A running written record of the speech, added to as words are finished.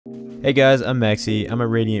Hey guys, I'm Maxi, I'm a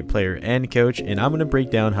Radiant player and coach, and I'm going to break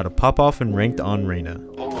down how to pop off in ranked on Reyna.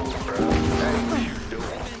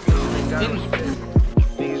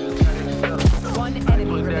 One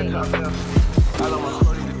enemy remaining.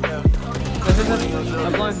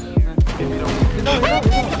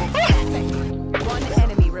 One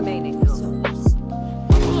enemy remaining.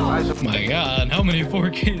 Oh my god, how many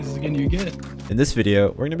 4Ks can you get? In this video,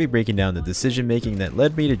 we're going to be breaking down the decision making that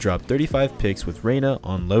led me to drop 35 picks with Reyna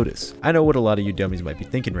on Lotus. I know what a lot of you dummies might be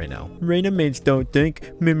thinking right now. Reyna mates don't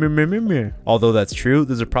think. Meh. Although that's true,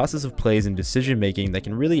 there's a process of plays and decision making that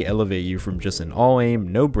can really elevate you from just an all aim,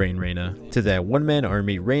 no brain Reyna to that one man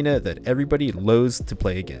army Reyna that everybody loathes to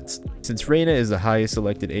play against. Since Reyna is the highest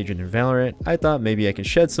selected agent in Valorant, I thought maybe I can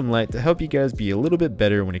shed some light to help you guys be a little bit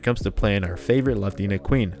better when it comes to playing our favorite Latina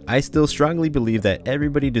queen. I still strongly believe that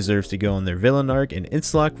everybody deserves to go on their villain arc and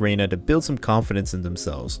insta-lock Reyna to build some confidence in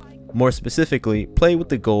themselves. More specifically, play with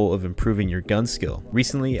the goal of improving your gun skill.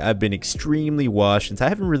 Recently, I've been extremely washed since I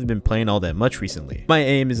haven't really been playing all that much recently. My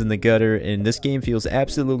aim is in the gutter and this game feels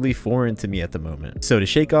absolutely foreign to me at the moment. So to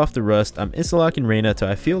shake off the rust, I'm insta-locking Reyna till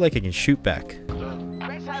I feel like I can shoot back.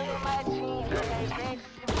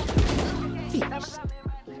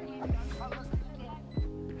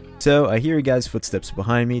 So I hear a guy's footsteps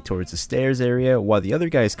behind me towards the stairs area while the other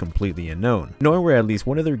guy is completely unknown. Knowing where at least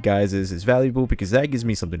one of their guys is valuable because that gives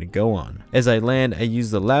me something to go on. As I land, I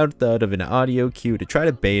use the loud thud of an audio cue to try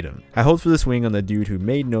to bait him. I hold for the swing on the dude who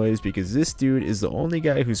made noise because this dude is the only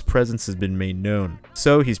guy whose presence has been made known.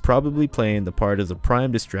 So he's probably playing the part of the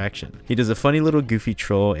prime distraction. He does a funny little goofy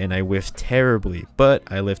troll and I whiff terribly, but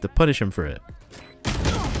I live to punish him for it.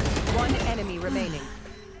 One enemy remaining.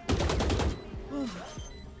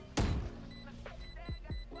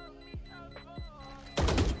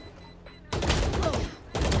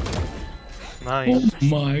 Nice. Oh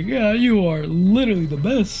my god, you are literally the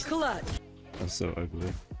best. Clutch. That's so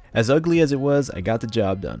ugly. As ugly as it was, I got the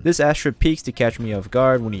job done. This Astra peeks to catch me off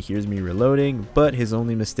guard when he hears me reloading, but his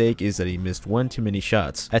only mistake is that he missed one too many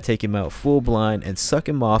shots. I take him out full blind and suck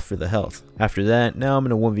him off for the health. After that, now I'm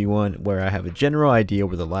in a 1v1 where I have a general idea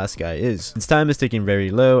where the last guy is. Since time is ticking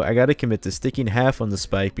very low, I gotta commit to sticking half on the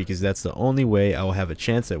spike because that's the only way I will have a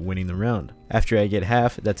chance at winning the round. After I get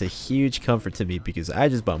half, that's a huge comfort to me because I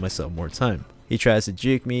just bought myself more time. He tries to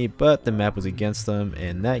juke me, but the map was against him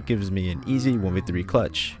and that gives me an easy 1v3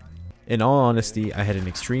 clutch. In all honesty, I had an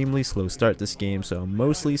extremely slow start this game, so I'm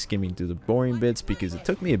mostly skimming through the boring bits because it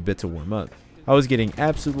took me a bit to warm up. I was getting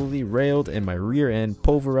absolutely railed and my rear end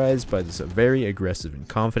pulverized by this very aggressive and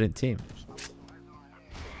confident team.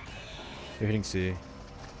 You're hitting C.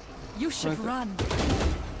 You should run.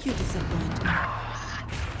 You disappoint me.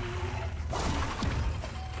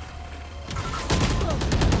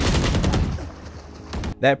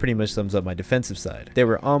 That pretty much sums up my defensive side. They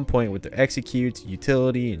were on point with their executes,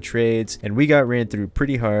 utility, and trades, and we got ran through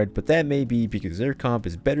pretty hard, but that may be because their comp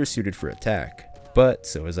is better suited for attack. But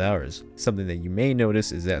so is ours. Something that you may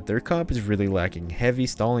notice is that their comp is really lacking heavy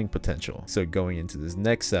stalling potential. So going into this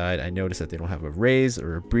next side, I notice that they don't have a raise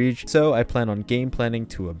or a breach, so I plan on game planning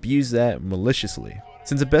to abuse that maliciously.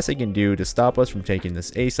 Since the best I can do to stop us from taking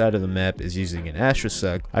this A side of the map is using an Astra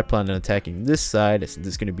suck, I plan on attacking this side since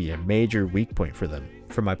it's going to be a major weak point for them.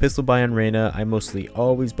 For my pistol buy on Reyna, I mostly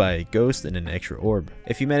always buy a ghost and an extra orb.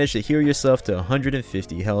 If you manage to heal yourself to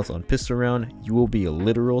 150 health on pistol round, you will be a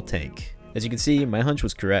literal tank. As you can see, my hunch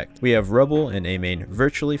was correct. We have Rubble and A main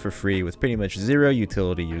virtually for free with pretty much zero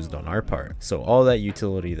utility used on our part. So all that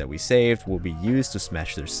utility that we saved will be used to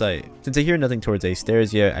smash their site. Since I hear nothing towards A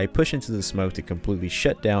stairs yet, I push into the smoke to completely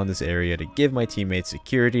shut down this area to give my teammates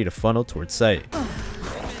security to funnel towards site.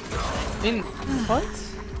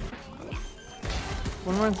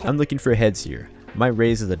 What? I'm looking for heads here. My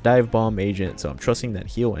raise is a dive bomb agent, so I'm trusting that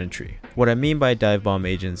heal entry. What I mean by dive bomb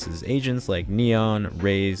agents is agents like Neon,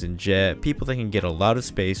 Raze, and Jet, people that can get a lot of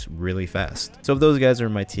space really fast. So if those guys are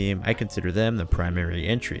in my team, I consider them the primary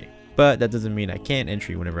entry. But that doesn't mean I can't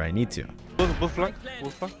entry whenever I need to. Both flank.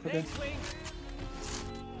 Okay.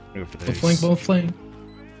 Both flank.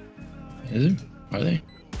 Is it? Are they?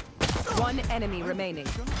 One enemy remaining.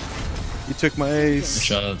 You took my ace.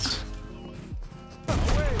 Shots.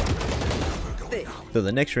 So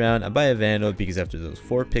the next round, I buy a Vandal because after those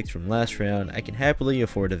 4 picks from last round, I can happily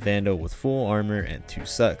afford a Vandal with full armor and 2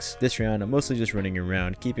 sucks. This round, I'm mostly just running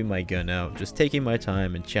around, keeping my gun out, just taking my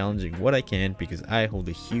time and challenging what I can because I hold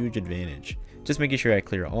a huge advantage. Just making sure I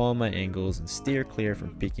clear all my angles and steer clear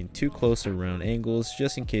from peeking too close around angles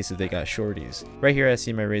just in case if they got shorties. Right here I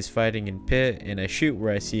see my Raze fighting in pit and I shoot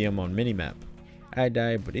where I see him on minimap. I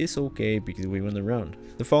die, but it's okay because we win the round.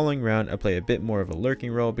 The following round, I play a bit more of a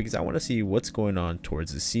lurking role because I want to see what's going on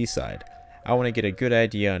towards the C side. I want to get a good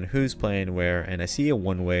idea on who's playing where, and I see a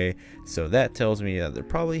one-way, so that tells me that they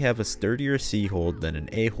probably have a sturdier C hold than an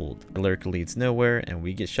A hold. The lurk leads nowhere, and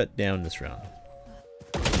we get shut down this round.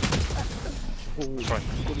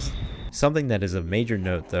 Something that is of major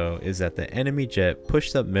note though is that the enemy jet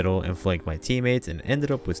pushed up middle and flanked my teammates and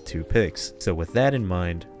ended up with 2 picks. So with that in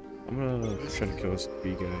mind, I'm gonna try to kill this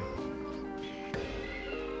B guy.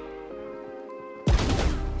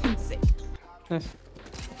 Nice.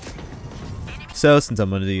 so since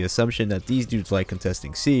I'm under the assumption that these dudes like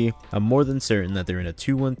contesting C, I'm more than certain that they're in a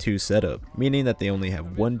 2-1-2 setup, meaning that they only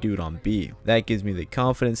have one dude on B. That gives me the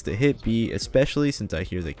confidence to hit B, especially since I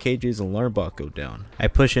hear the KJ's alarm bot go down. I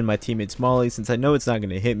push in my teammate's molly since I know it's not going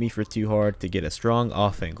to hit me for too hard to get a strong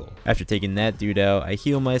off angle. After taking that dude out, I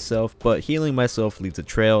heal myself, but healing myself leaves a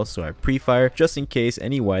trail, so I pre-fire just in case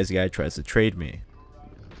any wise guy tries to trade me.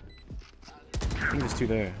 I think there's 2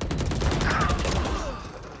 there.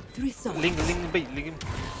 Link.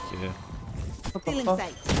 Yeah. Still in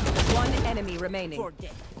sight. One enemy remaining. On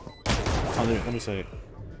the side.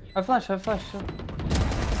 I flash.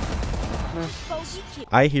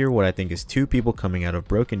 I hear what I think is 2 people coming out of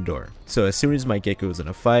broken door. So as soon as my Gecko is in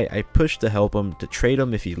a fight, I push to help him to trade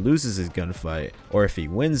him if he loses his gunfight, or if he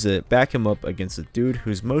wins it, back him up against a dude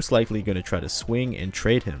who's most likely going to try to swing and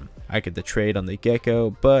trade him. I get the trade on the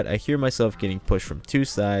Gecko, but I hear myself getting pushed from 2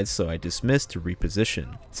 sides, so I dismiss to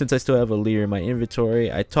reposition. Since I still have a leer in my inventory,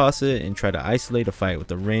 I toss it and try to isolate a fight with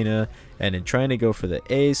the Reyna, and in trying to go for the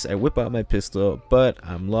ace, I whip out my pistol, but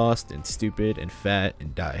I'm lost and stupid and fat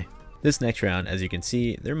and die. This next round, as you can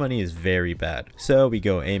see, their money is very bad. So we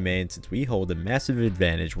go A main since we hold a massive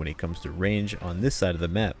advantage when it comes to range on this side of the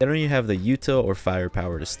map. They don't even have the util or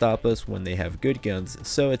firepower to stop us when they have good guns,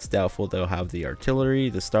 so it's doubtful they'll have the artillery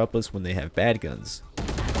to stop us when they have bad guns.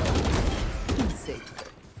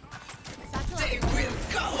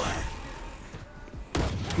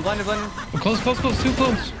 Blinded. Close, too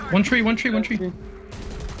close. One tree. Reyna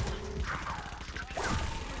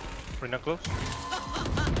close.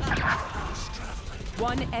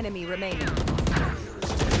 One enemy remaining.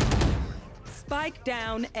 Spike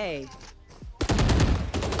down A.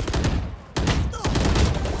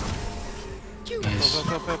 Nice.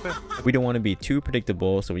 We don't want to be too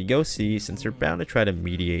predictable, so we go C since they're bound to try to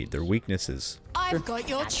mediate their weaknesses. I've got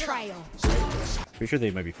your trail. Pretty sure they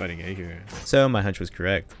might be fighting A here. So my hunch was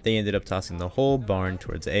correct. They ended up tossing the whole barn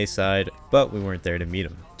towards A side, but we weren't there to meet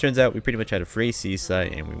them. Turns out we pretty much had a free C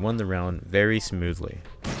site and we won the round very smoothly.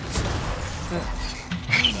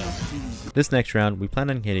 This next round, we plan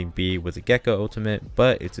on hitting B with a Gecko ultimate,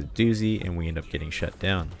 but it's a doozy and we end up getting shut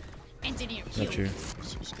down. Not sure.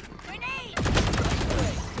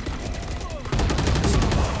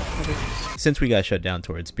 Since we got shut down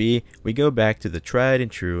towards B, we go back to the tried and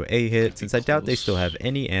true A hit since I doubt they still have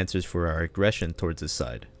any answers for our aggression towards this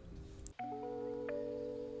side.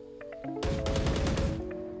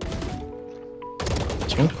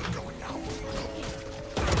 Smoke.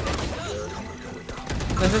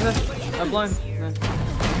 I'm blind.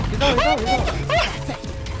 He's out.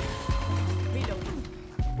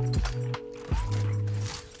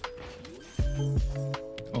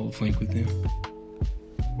 I'll flank with you.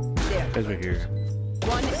 Guys are here.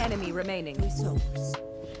 One enemy remaining.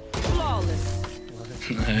 Flawless.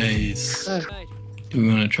 Nice. Do we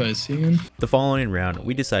want to try C again? The following round,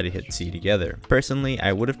 we decided to hit C together. Personally,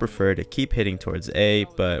 I would have preferred to keep hitting towards A,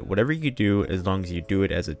 but whatever you do, as long as you do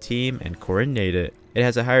it as a team and coordinate it, it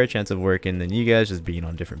has a higher chance of working than you guys just being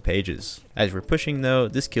on different pages. As we're pushing though,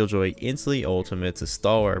 this Killjoy instantly ultimates to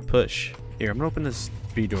stall our push. Here, I'm gonna open this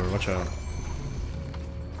B door. Watch out.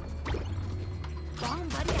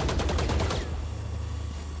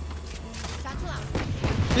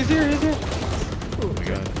 He's here. Oh my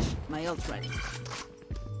god. My ult's ready.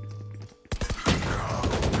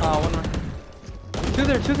 One more. Two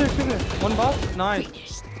there. One bot.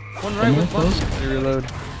 Nice. One right with bot. Close. Reload.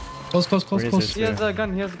 Close. He has a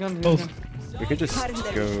gun. Both. We could just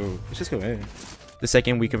go. Let's just go A. The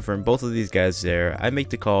second we confirm both of these guys there, I make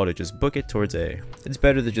the call to just book it towards A. It's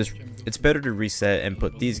better to reset and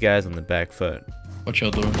put these guys on the back foot. Watch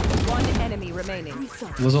out, door. One enemy remaining.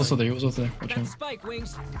 He was also there. Watch out. Spike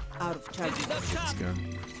wings. Out of charges. Let's go.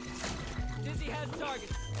 Dizzy has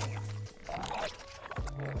targets.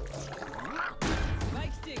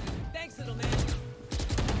 Mike stick. Thanks, little man.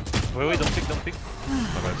 Wait, don't pick.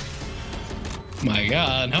 My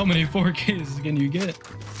god, how many 4Ks can you get?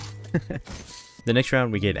 The next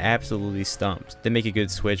round we get absolutely stumped. They make a good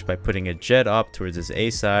switch by putting a jet op towards his A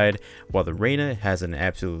side, while the Reyna has an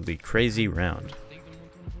absolutely crazy round.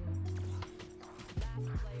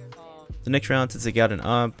 The next round, since they got an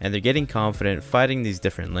ump and they're getting confident fighting these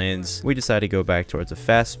different lanes, we decide to go back towards a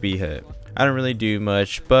fast speed hit. I don't really do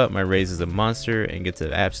much, but my Raze is a monster and gets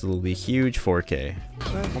an absolutely huge 4K.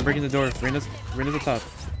 I'm breaking the door. Reyna's at the top.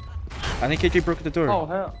 I think KJ broke the door. Oh,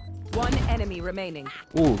 hell. One enemy remaining.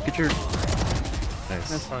 Ooh, get your...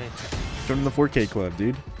 That's Nice. fine. Join the 4K club,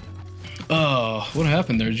 dude. Oh, what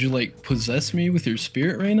happened there? Did you like possess me with your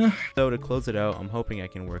spirit, Reyna? So to close it out, I'm hoping I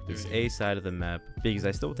can work this A side of the map because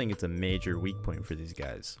I still think it's a major weak point for these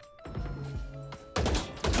guys.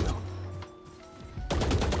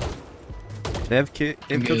 They have Get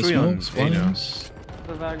Killjoy on smokes, A now. boys.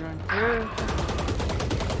 The background. Yeah.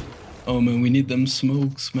 Oh man, we need them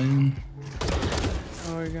smokes, man.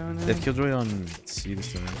 Oh, we're going They have in. Killjoy on C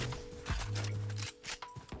this time.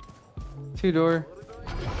 2 door.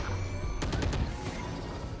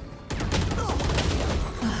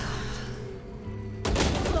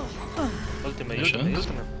 Nice shots.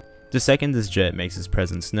 The second this Jet makes his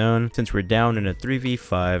presence known, since we're down in a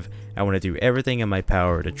 3v5, I want to do everything in my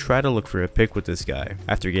power to try to look for a pick with this guy.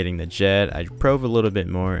 After getting the Jet, I probe a little bit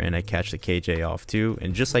more and I catch the KJ off too,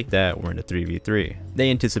 and just like that, we're in a 3v3. They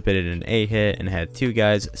anticipated an A hit and had 2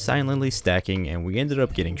 guys silently stacking, and we ended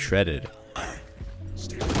up getting shredded.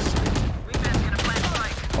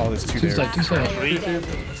 Oh, there's 2 Two there. side, two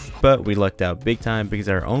side. But we lucked out big time because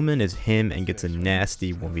our Omen is him and gets a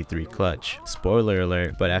nasty 1v3 clutch. Spoiler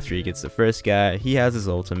alert, but after he gets the first guy, he has his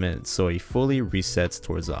ultimate, so he fully resets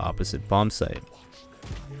towards the opposite bomb site.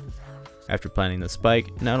 After planting the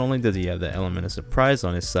spike, not only does he have the element of surprise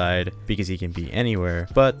on his side, because he can be anywhere,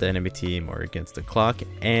 but the enemy team are against the clock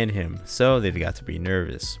and him, so they've got to be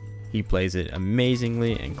nervous. He plays it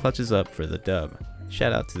amazingly and clutches up for the dub.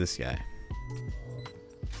 Shout out to this guy.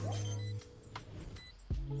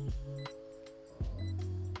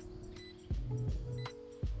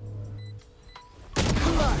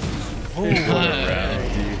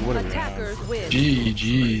 Attackers win.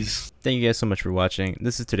 GG's. Thank you guys so much for watching.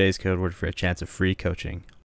 This is today's code word for a chance of free coaching.